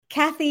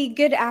Kathy,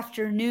 good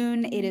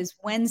afternoon. It is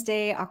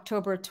Wednesday,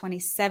 October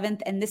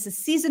 27th, and this is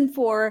season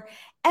 4,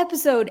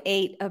 episode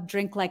 8 of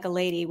Drink Like a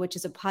Lady, which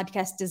is a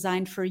podcast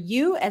designed for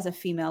you as a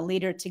female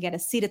leader to get a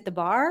seat at the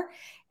bar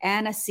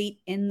and a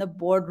seat in the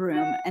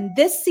boardroom. And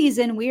this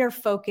season, we are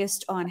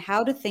focused on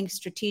how to think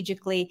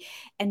strategically.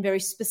 And very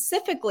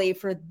specifically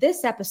for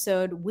this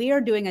episode, we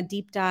are doing a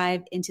deep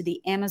dive into the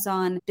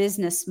Amazon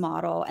business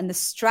model and the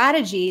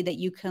strategy that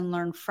you can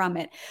learn from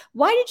it.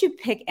 Why did you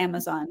pick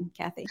Amazon,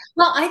 Kathy?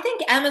 Well, I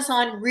think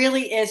Amazon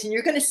really is, and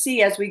you're going to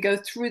see as we go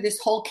through this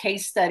whole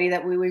case study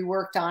that we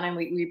worked on and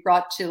we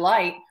brought to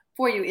light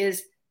for you,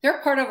 is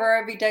they're part of our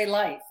everyday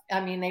life. I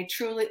mean, they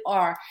truly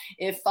are.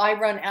 If I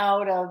run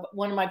out of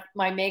one of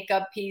my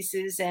makeup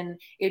pieces and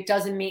it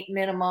doesn't meet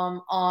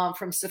minimum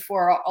from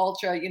Sephora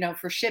Ultra,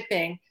 for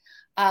shipping,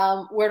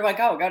 where do I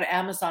go? Go to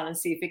Amazon and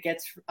see if it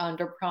gets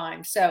under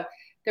Prime. So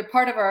they're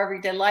part of our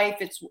everyday life.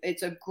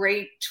 It's a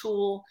great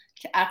tool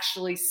to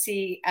actually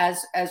see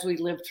as we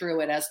live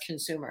through it as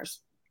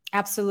consumers.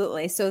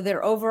 Absolutely. So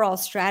their overall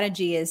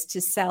strategy is to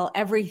sell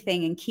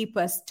everything and keep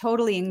us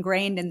totally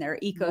ingrained in their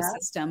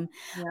ecosystem.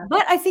 Yeah.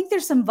 But I think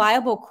there's some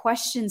viable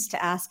questions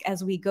to ask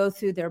as we go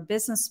through their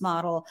business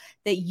model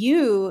that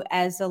you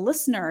as a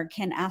listener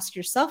can ask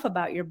yourself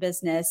about your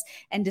business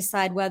and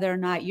decide whether or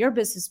not your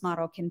business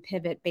model can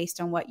pivot based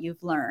on what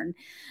you've learned.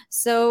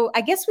 So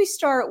I guess we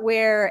start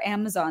where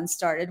Amazon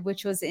started,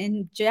 which was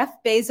in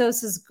Jeff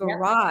Bezos's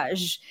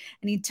garage.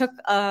 And he took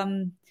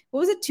what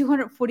was it,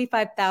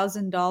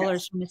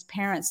 $245,000 from his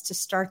parents to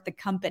start the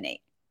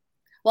company.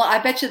 Well, I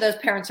bet you those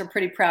parents are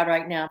pretty proud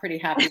right now, pretty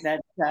happy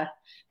that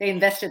they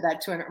invested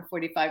that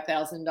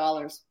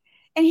 $245,000.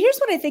 And here's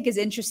what I think is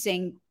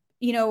interesting.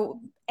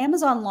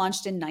 Amazon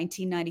launched in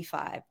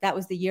 1995. That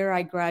was the year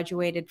I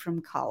graduated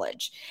from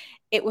college.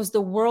 It was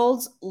the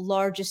world's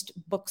largest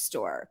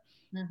bookstore.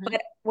 Mm-hmm.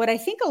 But what I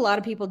think a lot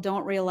of people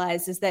don't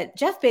realize is that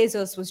Jeff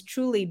Bezos was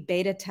truly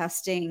beta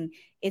testing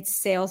its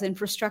sales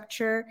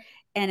infrastructure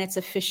and its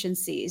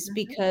efficiencies,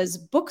 because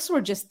books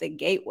were just the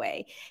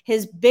gateway.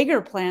 His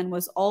bigger plan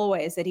was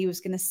always that he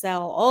was going to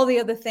sell all the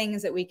other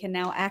things that we can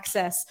now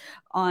access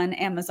on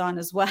Amazon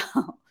as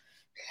well.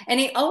 And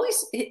he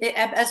always,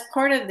 as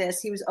part of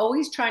this, he was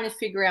always trying to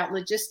figure out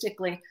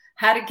logistically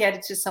how to get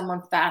it to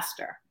someone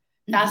faster,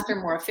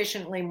 more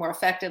efficiently, more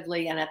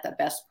effectively, and at the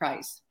best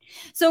price.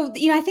 So,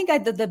 I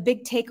think the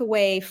big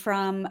takeaway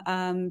from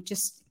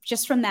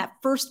just from that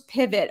first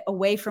pivot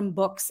away from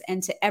books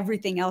and to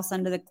everything else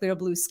under the clear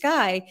blue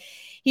sky,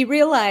 he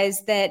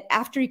realized that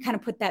after he kind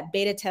of put that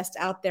beta test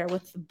out there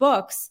with the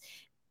books,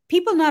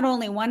 people not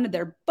only wanted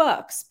their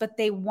books, but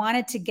they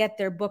wanted to get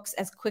their books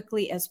as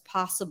quickly as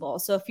possible.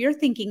 So if you're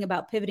thinking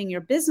about pivoting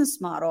your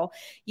business model,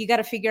 you got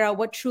to figure out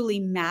what truly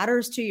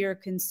matters to your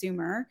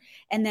consumer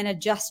and then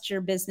adjust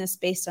your business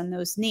based on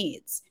those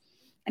needs.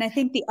 And I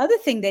think the other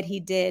thing that he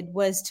did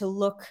was to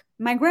look,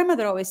 my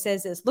grandmother always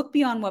says this, look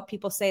beyond what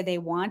people say they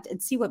want and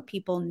see what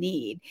people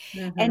need.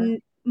 Mm-hmm.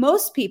 And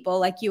most people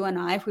like you and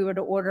I, if we were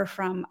to order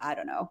from, I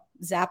don't know,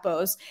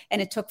 Zappos,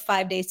 and it took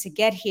 5 days to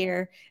get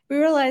here, we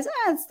realized,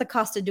 it's the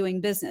cost of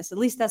doing business. At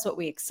least that's what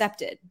we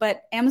accepted.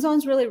 But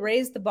Amazon's really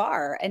raised the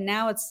bar. And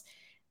now it's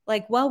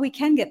like, well, we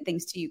can get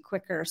things to you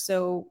quicker.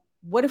 So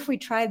what if we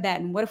tried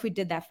that? And what if we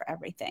did that for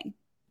everything?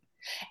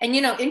 And,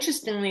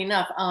 interestingly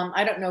enough,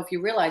 I don't know if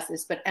you realize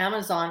this, but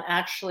Amazon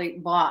actually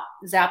bought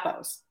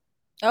Zappos.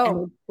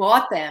 And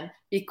bought them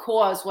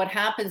because what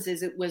happens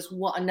is it was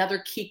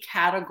another key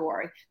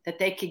category that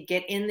they could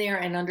get in there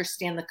and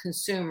understand the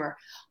consumer.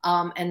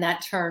 And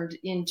that turned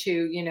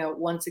into,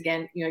 once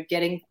again,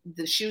 getting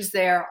the shoes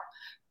there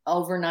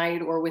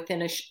overnight or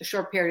within a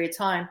short period of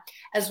time,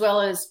 as well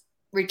as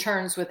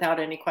returns without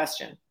any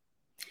question.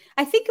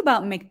 I think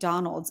about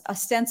McDonald's.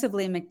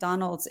 Ostensibly,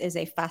 McDonald's is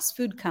a fast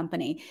food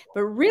company,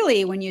 but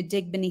really, when you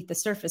dig beneath the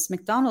surface,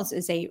 McDonald's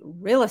is a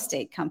real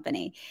estate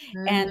company.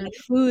 Mm-hmm. And the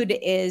food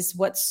is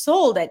what's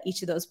sold at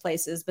each of those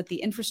places, but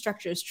the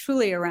infrastructure is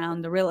truly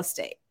around the real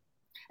estate.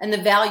 And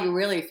the value,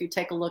 really, if you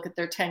take a look at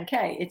their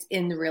 10K, it's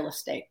in the real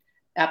estate.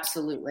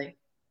 Absolutely.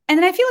 And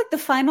then I feel like the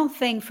final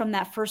thing from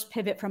that first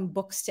pivot from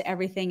books to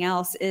everything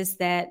else is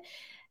that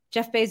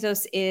Jeff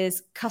Bezos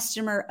is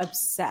customer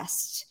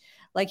obsessed.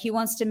 Like he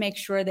wants to make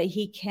sure that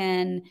he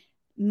can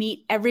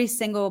meet every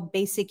single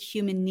basic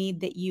human need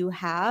that you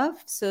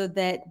have so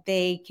that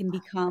they can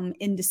become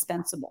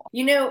indispensable.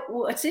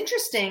 What's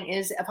interesting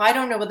is, if I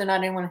don't know whether or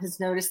not anyone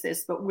has noticed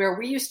this, but where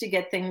we used to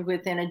get things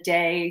within a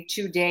day,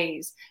 2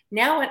 days,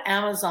 now at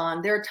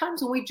Amazon, there are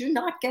times when we do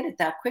not get it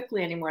that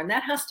quickly anymore. And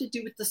that has to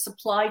do with the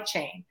supply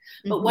chain.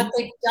 But what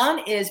they've done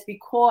is,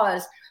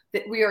 because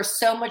that we are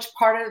so much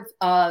part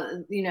of,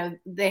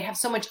 they have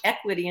so much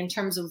equity in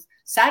terms of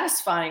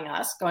satisfying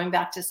us, going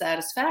back to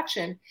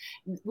satisfaction,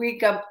 we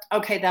go,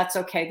 okay, that's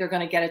okay. They're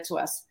going to get it to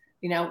us.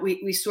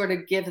 We sort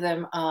of give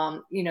them,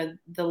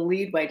 the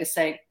leadway to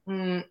say,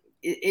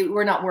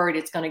 we're not worried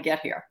it's going to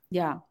get here.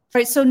 Yeah.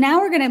 Right. So now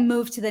we're going to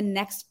move to the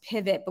next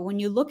pivot. But when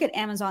you look at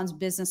Amazon's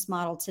business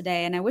model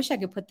today, and I wish I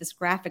could put this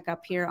graphic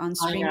up here on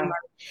StreamYard,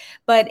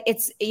 but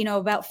it's,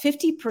 about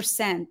 50%,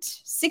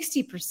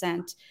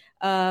 60%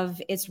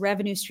 of its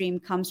revenue stream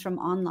comes from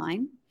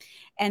online.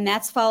 And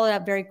that's followed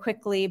up very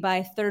quickly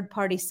by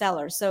third-party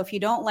sellers. So if you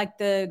don't like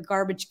the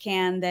garbage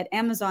can that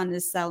Amazon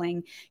is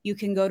selling, you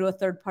can go to a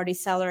third-party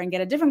seller and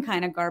get a different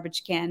kind of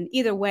garbage can.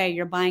 Either way,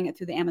 you're buying it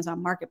through the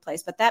Amazon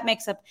marketplace. But that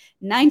makes up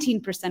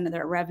 19% of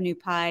their revenue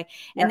pie.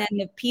 And then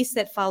the piece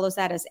that follows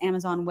that is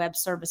Amazon Web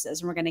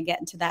Services. And we're going to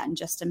get into that in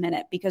just a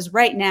minute. Because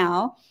right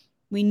now,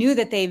 we knew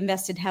that they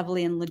invested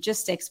heavily in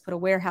logistics, put a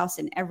warehouse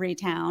in every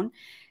town.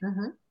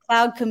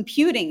 Cloud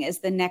computing is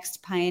the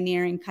next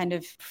pioneering kind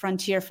of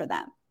frontier for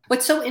them.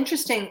 What's so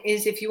interesting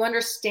is if you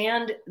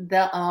understand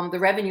the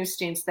revenue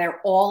streams, they're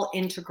all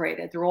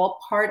integrated. They're all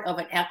part of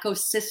an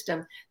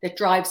ecosystem that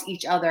drives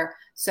each other.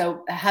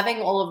 So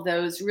having all of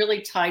those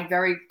really tied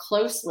very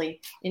closely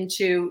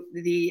into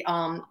the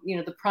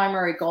the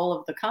primary goal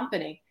of the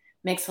company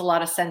makes a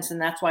lot of sense,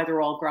 and that's why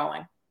they're all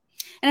growing.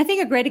 And I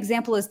think a great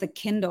example is the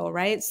Kindle,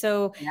 right?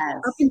 So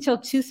up until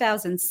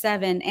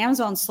 2007,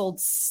 Amazon sold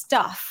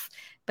stuff,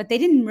 but they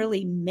didn't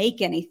really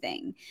make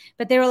anything.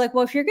 But they were like,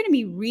 well, if you're going to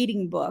be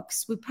reading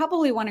books, we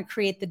probably want to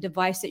create the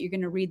device that you're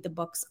going to read the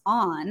books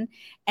on.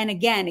 And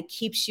again, it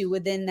keeps you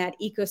within that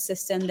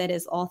ecosystem that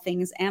is all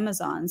things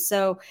Amazon.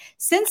 So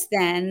since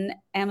then,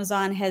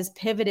 Amazon has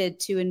pivoted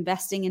to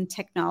investing in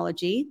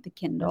technology, the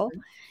Kindle,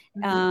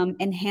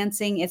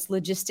 enhancing its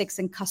logistics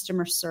and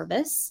customer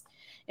service,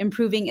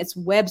 improving its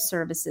web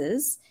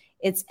services,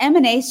 its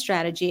M&A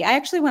strategy. I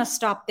actually want to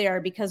stop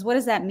there because what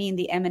does that mean,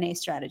 the M&A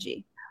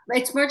strategy?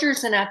 It's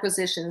mergers and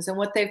acquisitions. And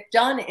what they've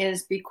done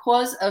is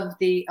because of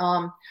the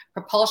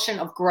propulsion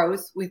of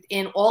growth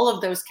within all of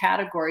those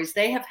categories,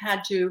 they have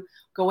had to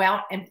go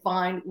out and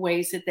find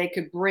ways that they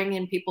could bring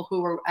in people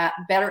who are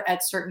better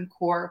at certain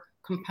core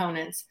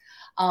components.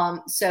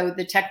 So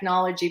the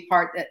technology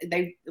part,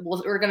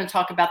 we're going to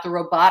talk about the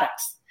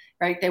robotics.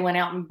 Right. They went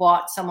out and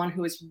bought someone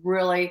who is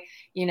really,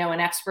 an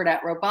expert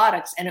at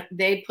robotics, and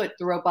they put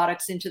the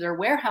robotics into their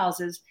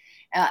warehouses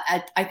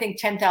at, I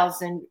think,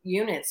 10,000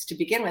 units to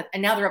begin with.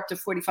 And now they're up to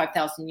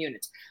 45,000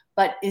 units.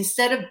 But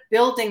instead of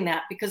building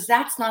that, because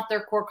that's not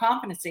their core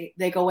competency,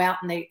 they go out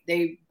and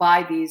they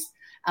buy these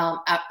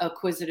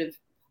acquisitive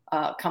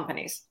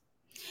companies.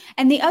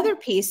 And the other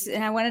piece,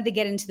 and I wanted to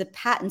get into the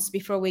patents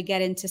before we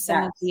get into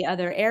some of the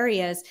other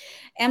areas,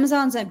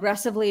 Amazon's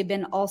aggressively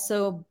been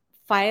also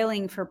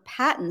filing for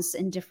patents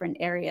in different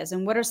areas.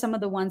 And what are some of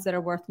the ones that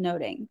are worth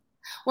noting?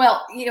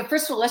 Well,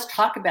 first of all, let's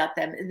talk about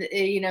them.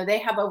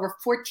 They have over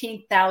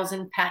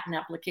 14,000 patent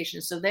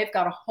applications. So they've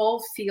got a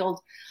whole field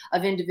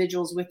of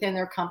individuals within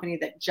their company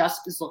that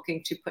just is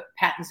looking to put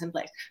patents in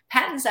place.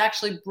 Patents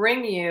actually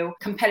bring you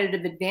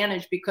competitive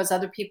advantage because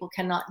other people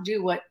cannot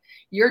do what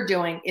you're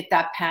doing if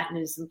that patent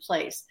is in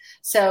place.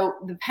 So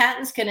the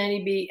patents can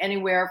be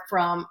anywhere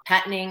from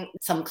patenting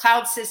some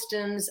cloud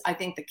systems. I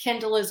think the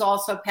Kindle is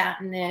also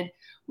patented.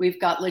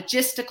 We've got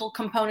logistical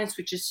components,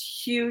 which is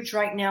huge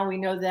right now. We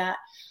know that.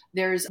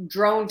 There's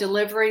drone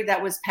delivery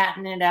that was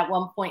patented at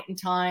one point in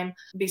time.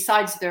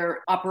 Besides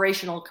their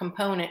operational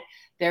component,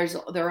 there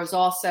is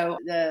also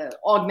the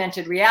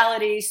augmented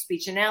reality,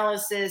 speech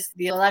analysis,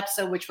 the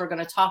Alexa, which we're going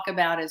to talk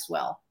about as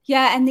well.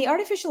 Yeah, and the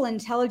artificial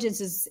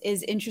intelligence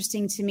is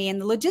interesting to me, and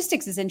the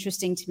logistics is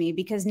interesting to me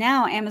because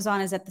now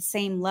Amazon is at the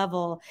same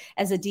level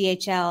as a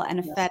DHL and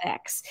a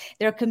FedEx.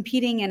 They're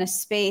competing in a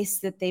space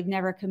that they've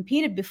never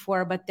competed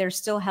before, but they're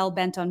still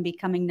hell-bent on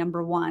becoming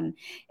number one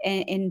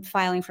in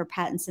filing for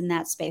patents in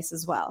that space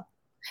as well.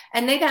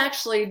 And they've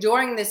actually,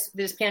 during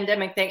this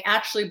pandemic, they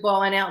actually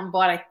went out and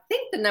bought, I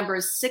think the number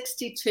is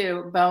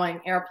 62 Boeing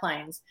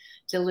airplanes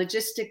to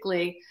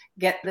logistically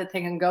get that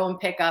they can go and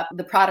pick up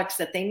the products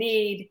that they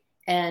need.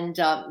 And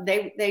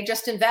they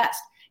just invest.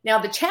 Now,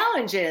 the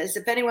challenge is,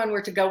 if anyone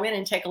were to go in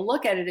and take a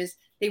look at it, is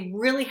they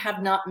really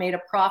have not made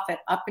a profit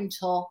up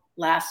until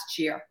last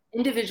year.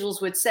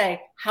 Individuals would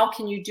say, how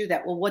can you do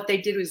that? Well, what they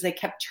did was they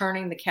kept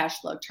turning the cash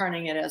flow,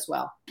 turning it as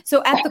well.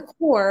 So at the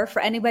core, for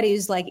anybody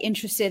who's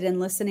interested in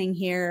listening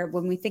here,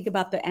 when we think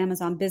about the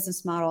Amazon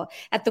business model,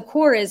 at the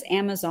core is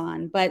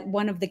Amazon. But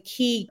one of the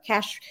key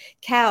cash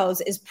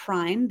cows is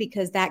Prime,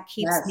 because that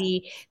keeps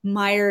me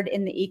mired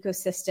in the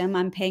ecosystem.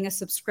 I'm paying a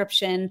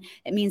subscription.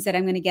 It means that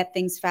I'm going to get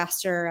things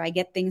faster. I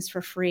get things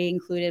for free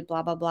included,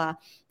 blah, blah, blah.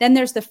 Then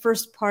there's the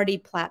first party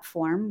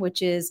platform,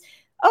 which is,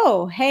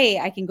 oh, hey,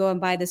 I can go and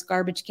buy this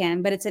garbage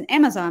can, but it's an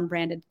Amazon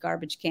branded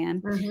garbage can.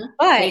 But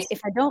if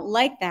I don't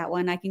like that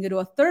one, I can go to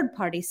a third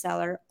party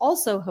seller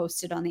also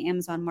hosted on the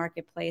Amazon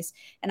marketplace,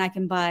 and I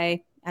can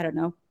buy, I don't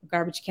know, a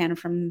garbage can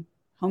from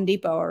Home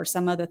Depot or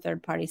some other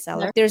third party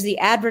seller. There's the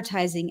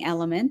advertising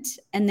element,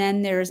 and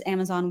then there's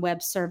Amazon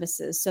Web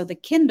Services. So the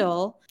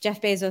Kindle,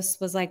 Jeff Bezos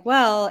was like,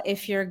 well,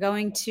 if you're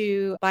going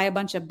to buy a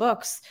bunch of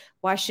books,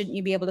 why shouldn't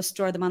you be able to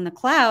store them on the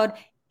cloud?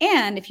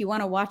 And if you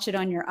want to watch it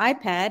on your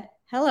iPad,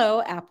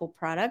 hello, Apple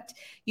product,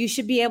 you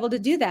should be able to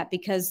do that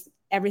because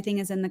everything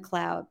is in the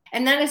cloud.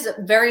 And that is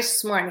very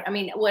smart. I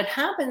mean, what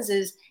happens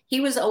is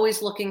he was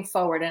always looking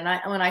forward. And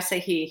when I say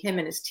him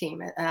and his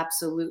team,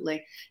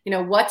 absolutely.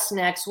 What's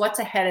next? What's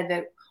ahead of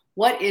it?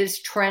 What is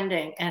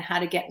trending and how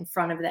to get in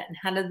front of that? And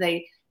how do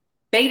they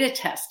beta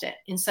test it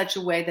in such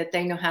a way that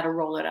they know how to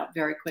roll it out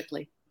very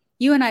quickly.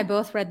 You and I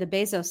both read the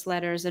Bezos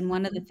letters, and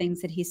one of the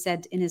things that he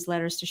said in his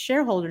letters to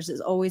shareholders is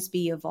always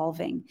be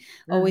evolving,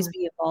 always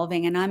be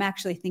evolving. And I'm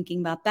actually thinking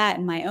about that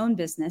in my own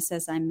business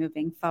as I'm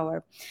moving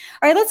forward.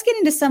 All right, let's get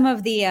into some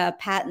of the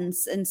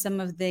patents and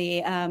some of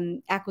the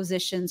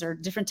acquisitions or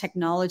different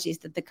technologies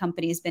that the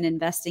company has been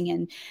investing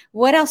in.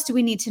 What else do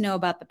we need to know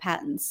about the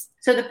patents?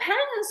 So the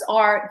patents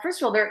are,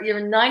 first of all, they're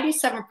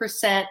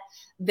 97%.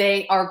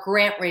 They are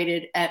grant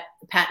rated at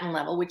patent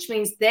level, which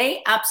means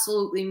they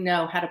absolutely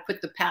know how to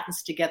put the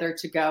patents together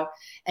to go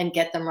and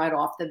get them right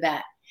off the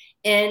bat.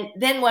 And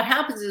then what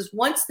happens is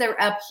once they're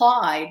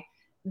applied,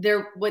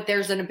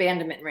 there's an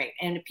abandonment rate.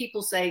 And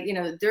people say,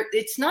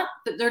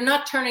 they're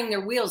not turning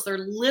their wheels. They're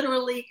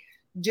literally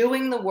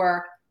doing the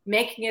work,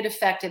 making it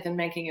effective and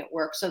making it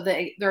work. So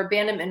their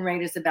abandonment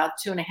rate is about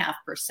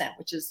 2.5%,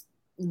 which is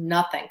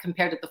nothing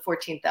compared to the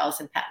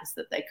 14,000 patents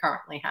that they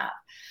currently have.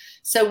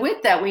 So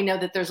with that, we know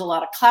that there's a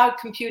lot of cloud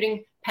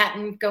computing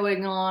patent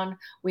going on.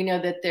 We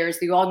know that there's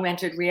the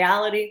augmented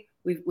reality.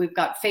 We've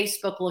got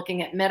Facebook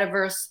looking at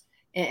metaverse,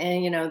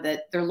 and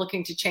that they're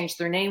looking to change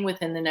their name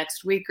within the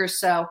next week or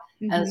so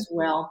as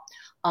well.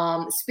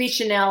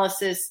 Speech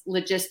analysis,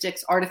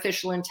 logistics,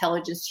 artificial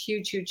intelligence,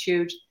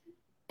 huge.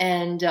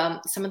 And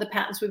some of the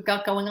patents we've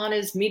got going on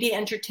is media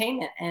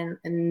entertainment.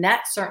 And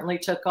that certainly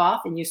took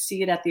off. And you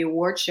see it at the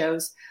award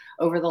shows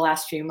over the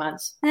last few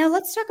months. Now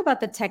let's talk about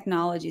the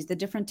technologies, the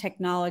different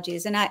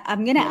technologies. And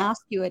I'm going to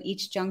ask you at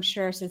each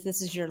juncture, since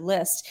this is your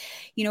list,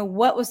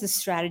 what was the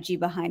strategy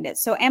behind it?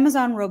 So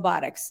Amazon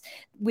Robotics,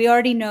 we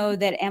already know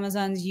that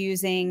Amazon's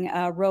using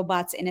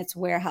robots in its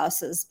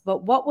warehouses,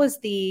 but what was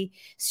the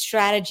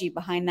strategy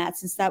behind that,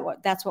 since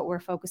that's what we're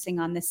focusing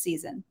on this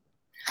season?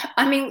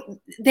 I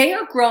mean, they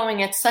are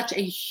growing at such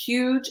a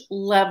huge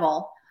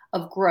level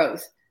of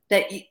growth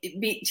that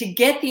to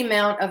get the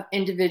amount of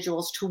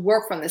individuals to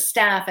work from the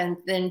staff and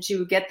then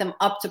to get them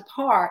up to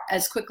par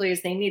as quickly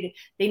as they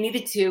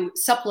needed to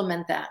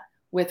supplement that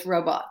with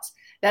robots.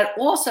 That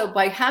also,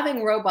 by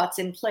having robots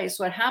in place,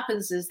 what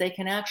happens is they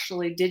can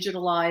actually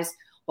digitalize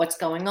what's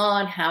going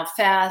on, how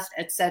fast,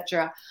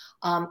 etc.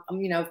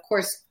 Of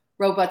course,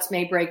 robots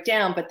may break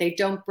down, but they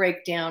don't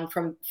break down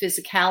from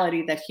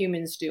physicality that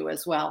humans do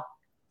as well.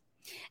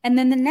 And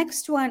then the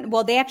next one,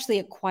 well, they actually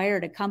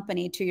acquired a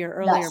company, to your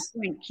earlier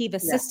point, Kiva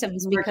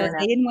Systems, because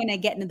they didn't want to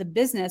get into the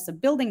business of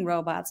building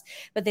robots,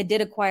 but they did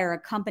acquire a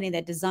company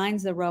that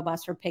designs the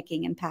robots for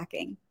picking and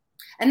packing.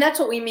 And that's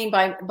what we mean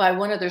by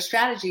one of their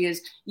strategy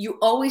is you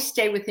always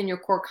stay within your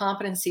core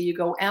competency. You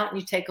go out and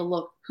you take a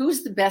look.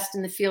 Who's the best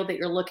in the field that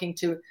you're looking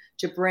to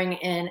bring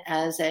in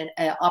as an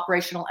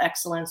operational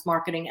excellence,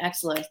 marketing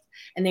excellence?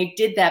 And they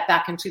did that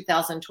back in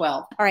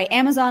 2012. All right.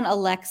 Amazon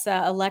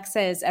Alexa. Alexa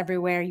is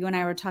everywhere. You and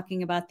I were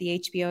talking about the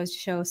HBO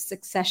show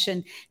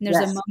Succession. And there's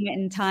a moment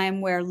in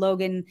time where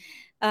Logan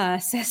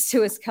says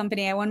to his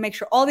company, I want to make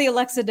sure all the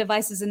Alexa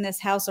devices in this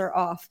house are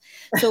off.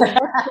 So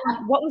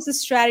what was the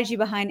strategy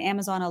behind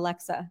Amazon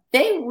Alexa?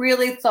 They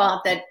really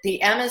thought that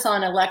the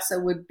Amazon Alexa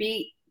would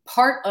be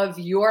part of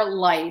your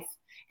life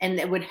and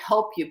it would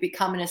help you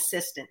become an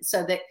assistant.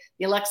 So that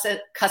the Alexa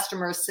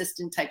customer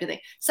assistant type of thing.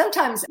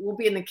 Sometimes we'll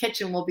be in the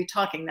kitchen, we'll be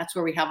talking. That's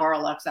where we have our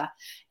Alexa.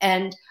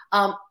 And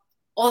all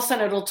of a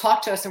sudden it'll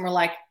talk to us and we're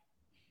like,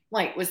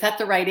 wait, was that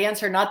the right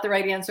answer, not the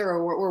right answer,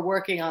 or we're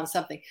working on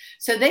something?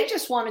 So they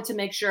just wanted to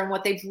make sure, and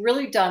what they've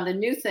really done, the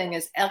new thing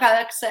is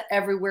Alexa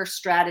Everywhere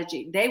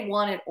strategy. They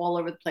want it all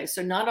over the place.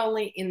 So not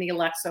only in the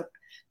Alexa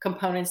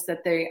components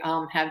that they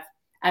have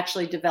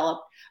actually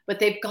developed, but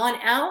they've gone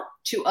out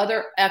to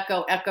other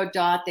Echo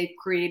Dot. They've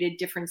created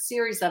different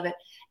series of it.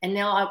 And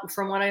now,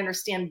 from what I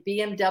understand,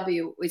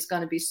 BMW is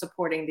going to be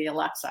supporting the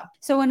Alexa.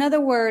 So in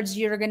other words,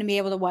 you're going to be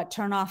able to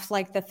turn off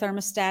like the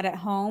thermostat at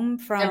home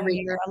from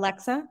your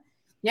Alexa?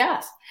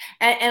 Yes.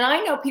 And I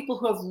know people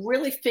who have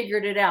really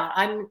figured it out.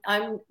 I'm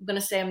going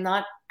to say I'm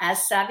not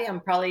as savvy. I'm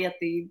probably at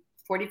the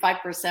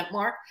 45%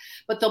 mark,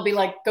 but they'll be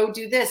like, go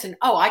do this. And,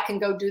 I can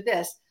go do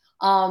this.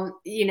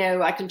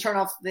 I can turn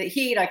off the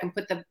heat. I can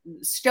put the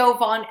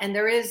stove on, and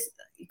there is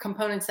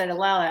components that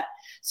allow that.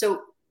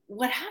 So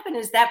what happened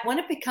is that when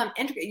it becomes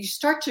integrated, you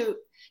start to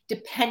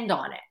depend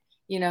on it,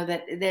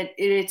 that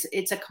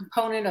it's a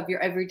component of your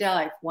everyday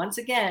life. Once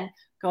again,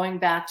 going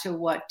back to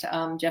what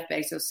Jeff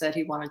Bezos said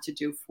he wanted to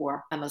do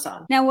for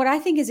Amazon. Now, what I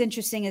think is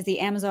interesting is the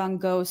Amazon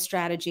Go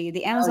strategy.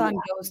 The Amazon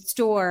Go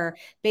store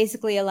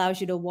basically allows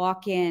you to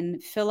walk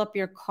in, fill up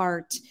your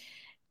cart,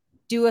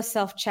 do a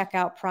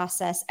self-checkout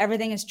process.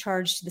 Everything is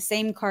charged to the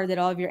same card that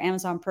all of your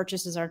Amazon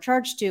purchases are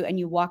charged to, and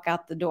you walk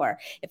out the door.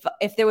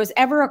 If there was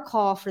ever a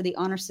call for the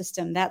honor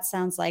system, that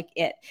sounds like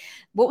it.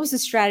 What was the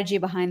strategy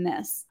behind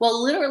this?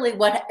 Well, literally,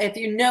 if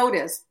you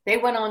notice, they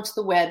went onto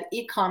the web,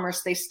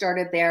 e-commerce, they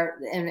started there,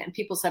 and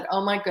people said,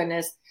 oh my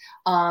goodness,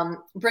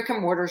 brick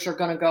and mortars are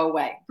going to go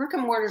away. Brick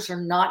and mortars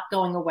are not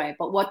going away,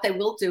 but what they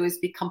will do is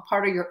become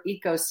part of your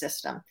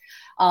ecosystem.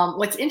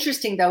 What's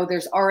interesting, though,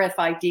 there's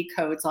RFID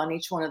codes on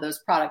each one of those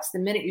products.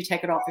 The minute you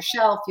take it off a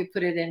shelf, you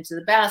put it into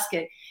the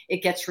basket,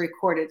 it gets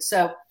recorded.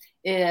 So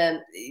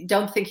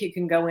don't think you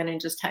can go in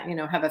and just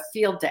have a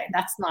field day.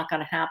 That's not going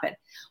to happen.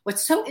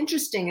 What's so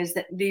interesting is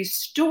that these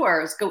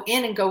stores go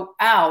in and go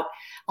out,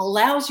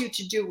 allows you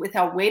to do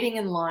without waiting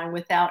in line,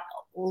 without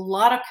a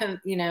lot of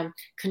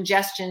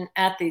congestion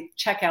at the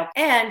checkout,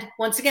 and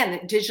once again,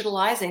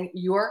 digitalizing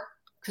your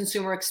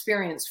consumer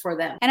experience for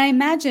them. And I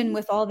imagine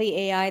with all the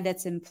AI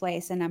that's in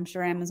place, and I'm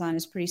sure Amazon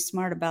is pretty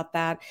smart about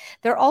that,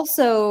 they're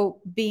also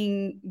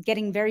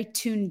getting very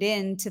tuned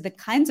in to the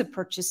kinds of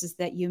purchases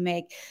that you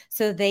make,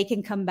 so they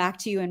can come back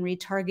to you and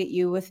retarget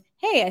you with,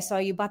 hey, I saw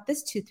you bought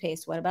this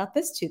toothpaste. What about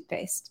this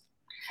toothpaste?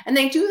 And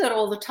they do that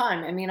all the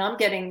time. I mean, I'm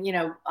getting,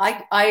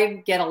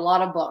 I get a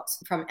lot of books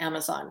from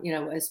Amazon,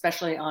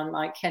 especially on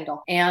my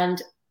Kindle.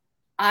 And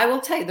I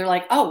will tell you, they're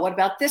like, oh, what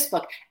about this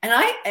book?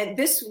 And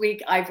this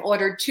week I've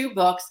ordered 2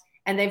 books,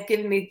 and they've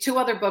given me 2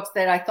 other books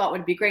that I thought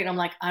would be great. And I'm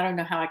like, I don't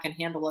know how I can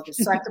handle all this.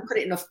 So I have to put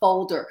it in a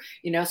folder,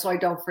 so I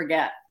don't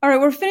forget. All right,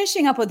 we're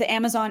finishing up with the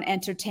Amazon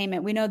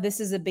Entertainment. We know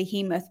this is a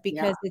behemoth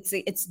because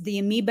it's the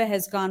amoeba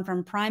has gone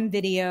from Prime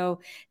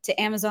Video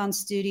to Amazon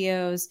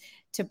Studios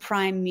to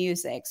Prime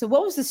Music. So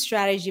what was the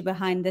strategy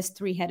behind this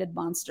 3-headed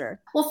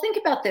monster? Well, think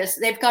about this.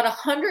 They've got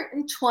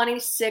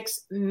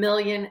 126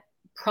 million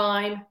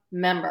Prime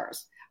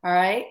members. All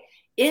right.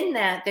 In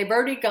that, they've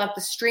already got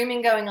the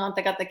streaming going on.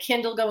 They got the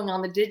Kindle going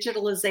on, the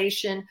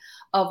digitalization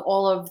of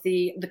all of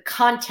the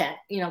content,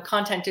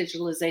 content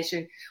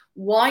digitalization.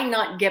 Why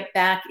not get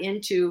back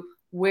into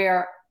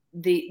where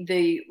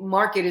the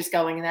market is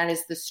going? And that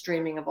is the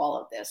streaming of all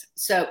of this.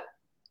 So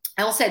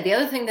I'll say the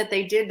other thing that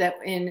they did that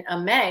in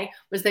May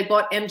was they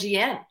bought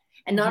MGM.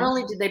 And not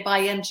only did they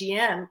buy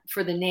MGM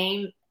for the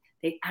name,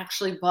 they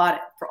actually bought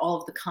it for all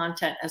of the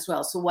content as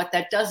well. So what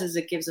that does is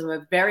it gives them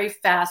a very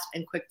fast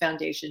and quick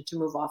foundation to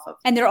move off of.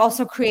 And they're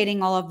also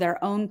creating all of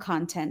their own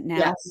content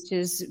now, which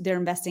is they're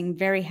investing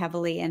very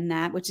heavily in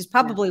that, which is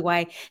probably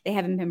why they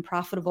haven't been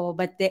profitable.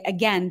 But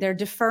they're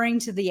deferring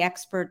to the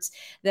experts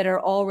that are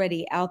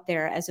already out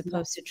there as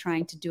opposed to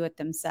trying to do it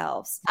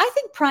themselves. I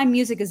think Prime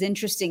Music is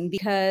interesting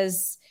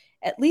because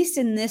at least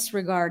in this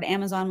regard,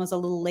 Amazon was a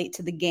little late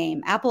to the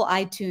game. Apple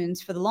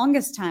iTunes for the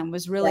longest time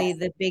was really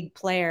the big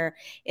player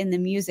in the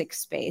music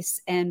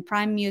space. And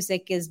Prime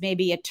Music is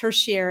maybe a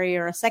tertiary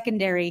or a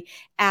secondary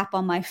app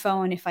on my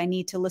phone if I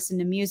need to listen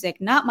to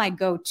music, not my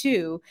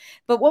go-to.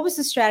 But what was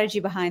the strategy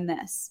behind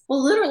this?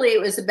 Well, literally,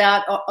 it was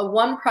about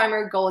one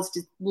primary goal is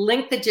to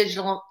link the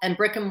digital and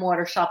brick and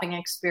mortar shopping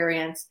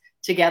experience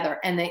together.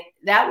 And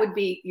that would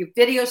be your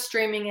video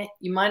streaming it.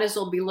 You might as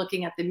well be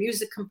looking at the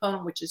music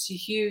component, which is a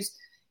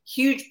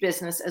huge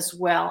business as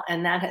well.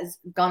 And that has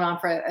gone on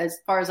for as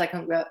far as I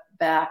can go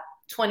back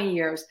 20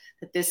 years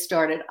that this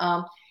started.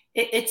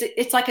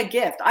 It's like a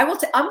gift. I'm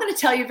going to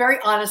tell you very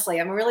honestly,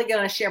 I'm really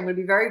going to share, I'm going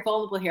to be very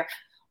vulnerable here.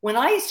 When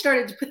I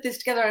started to put this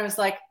together, I was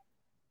like,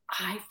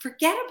 I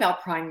forget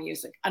about Prime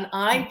Music. And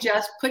I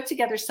just put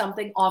together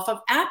something off of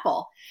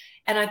Apple.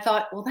 And I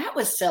thought, well, that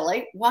was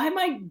silly. Why am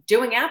I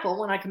doing Apple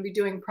when I can be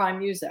doing Prime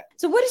Music?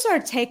 So what is our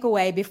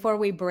takeaway before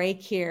we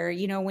break here?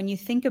 When you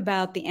think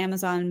about the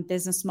Amazon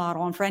business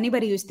model, and for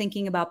anybody who's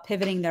thinking about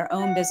pivoting their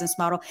own business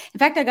model. In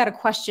fact, I got a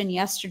question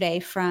yesterday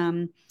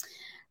from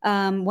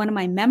one of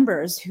my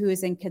members who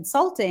is in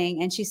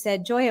consulting, and she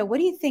said, Joya, what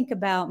do you think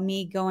about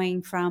me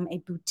going from a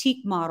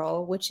boutique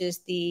model, which is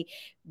the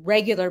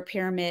regular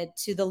pyramid,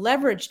 to the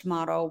leveraged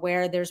model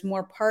where there's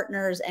more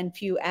partners and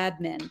few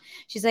admin?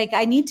 She's like,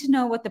 I need to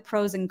know what the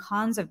pros and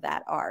cons of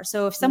that are.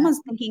 So if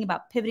someone's thinking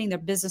about pivoting their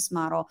business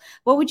model,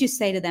 what would you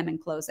say to them in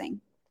closing?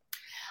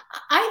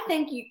 I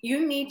think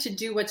you need to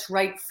do what's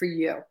right for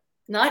you.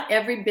 Not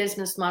every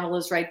business model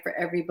is right for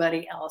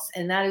everybody else.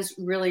 And that is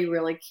really,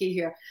 really key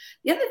here.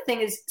 The other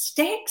thing is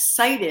stay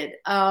excited.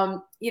 I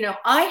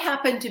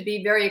happen to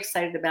be very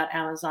excited about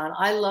Amazon.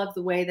 I love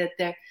the way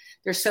that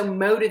they're so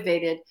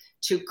motivated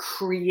to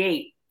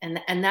create.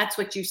 And that's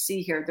what you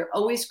see here. They're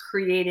always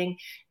creating,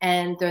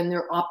 and then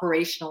they're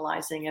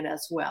operationalizing it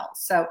as well.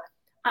 So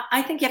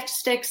I think you have to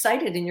stay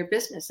excited in your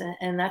business,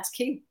 and that's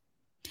key.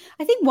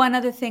 I think one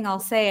other thing I'll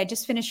say, I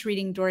just finished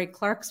reading Dorie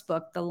Clark's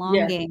book, The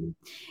Long Game.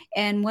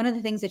 And one of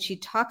the things that she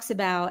talks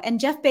about, and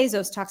Jeff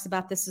Bezos talks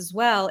about this as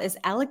well, is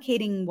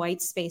allocating white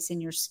space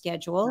in your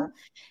schedule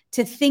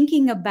to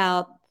thinking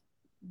about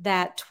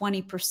that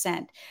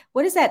 20%.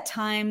 What is that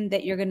time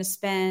that you're going to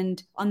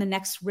spend on the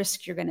next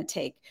risk you're going to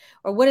take?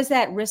 Or what is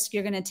that risk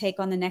you're going to take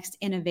on the next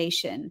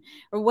innovation?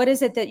 Or what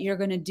is it that you're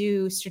going to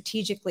do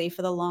strategically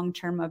for the long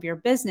term of your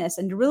business?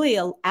 And really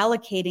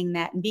allocating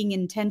that and being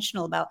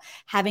intentional about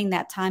having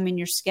that time in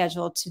your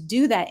schedule to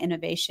do that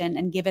innovation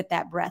and give it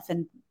that breadth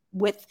and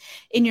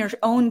in your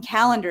own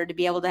calendar to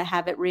be able to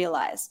have it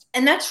realized.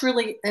 And that's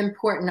really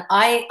important.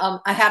 I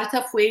had a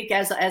tough week,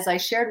 as I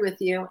shared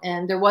with you,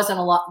 and there wasn't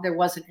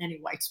any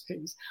white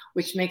space,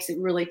 which makes it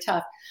really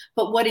tough.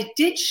 But what it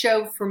did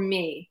show for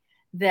me,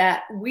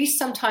 that we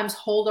sometimes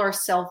hold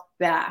ourselves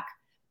back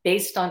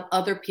based on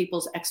other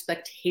people's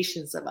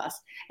expectations of us,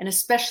 and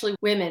especially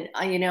women,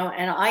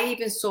 and I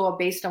even saw,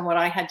 based on what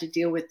I had to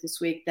deal with this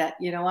week, that,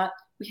 you know what,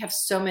 we have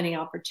so many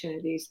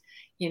opportunities.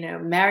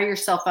 Marry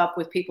yourself up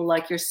with people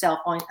like yourself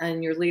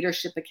on your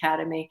Leadership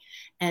Academy,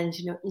 and,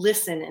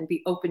 listen and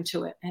be open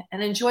to it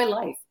and enjoy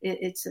life.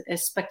 It's a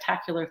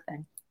spectacular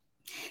thing.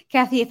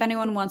 Kathy, if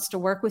anyone wants to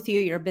work with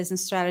you, you're a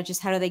business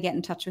strategist, how do they get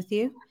in touch with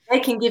you? They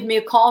can give me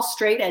a call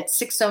straight at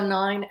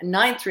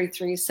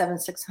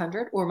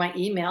 609-933-7600 or my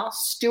email,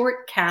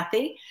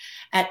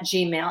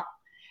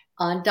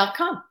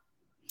 stewartkathy@gmail.com.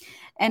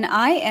 And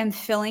I am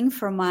filling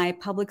for my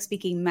public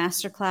speaking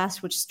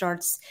masterclass, which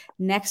starts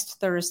next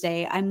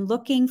Thursday. I'm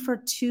looking for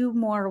 2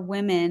 more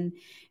women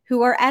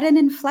who are at an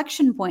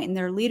inflection point in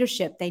their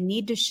leadership. They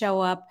need to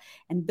show up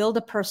and build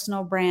a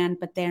personal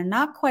brand, but they're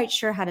not quite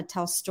sure how to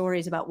tell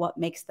stories about what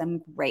makes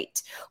them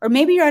great. Or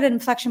maybe you're at an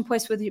inflection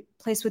place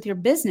with your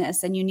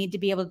business, and you need to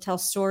be able to tell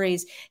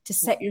stories to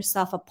set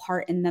yourself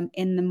apart in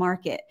the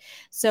market.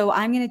 So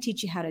I'm going to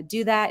teach you how to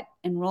do that.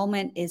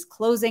 Enrollment is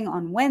closing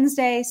on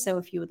Wednesday. So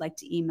if you would like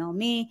to email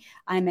me,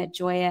 I'm at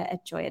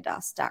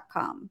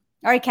joya@joyadas.com.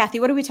 All right,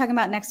 Kathy, what are we talking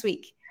about next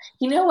week?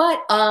 You know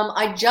what?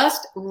 I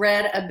just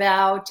read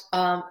about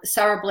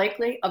Sarah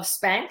Blakely of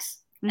Spanx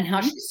and how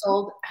she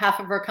sold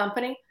half of her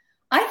company.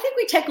 I think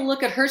we take a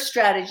look at her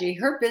strategy,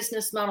 her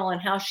business model,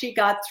 and how she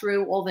got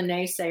through all the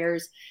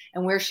naysayers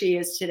and where she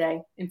is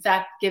today. In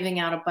fact, giving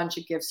out a bunch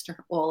of gifts to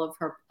all of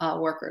her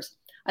workers.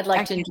 I'd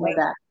like to enjoy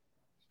that.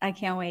 I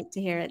can't wait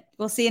to hear it.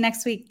 We'll see you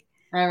next week.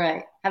 All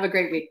right. Have a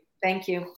great week. Thank you.